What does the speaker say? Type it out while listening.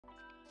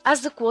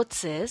As the quote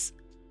says,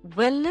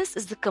 wellness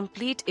is the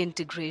complete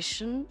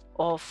integration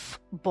of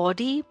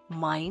body,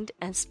 mind,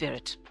 and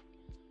spirit.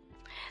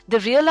 The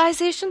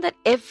realization that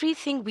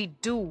everything we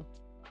do,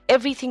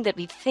 everything that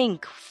we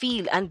think,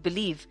 feel, and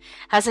believe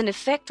has an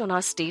effect on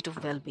our state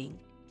of well being.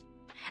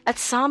 At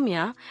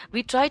Samya,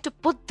 we try to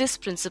put this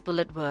principle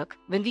at work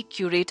when we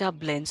curate our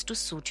blends to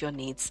suit your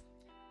needs,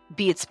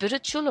 be it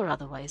spiritual or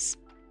otherwise.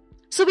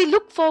 So we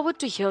look forward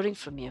to hearing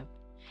from you.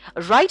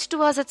 Write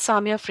to us at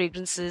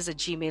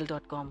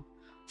samyafragrances@gmail.com.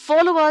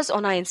 Follow us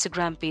on our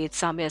Instagram page,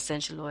 Samya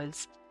Essential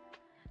Oils.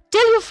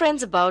 Tell your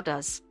friends about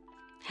us.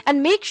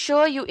 And make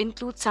sure you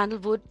include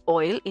sandalwood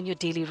oil in your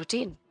daily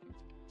routine.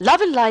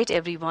 Love and light,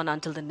 everyone,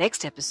 until the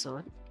next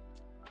episode.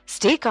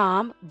 Stay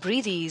calm,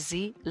 breathe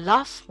easy,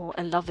 laugh more,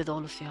 and love with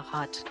all of your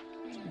heart.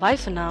 Bye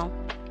for now.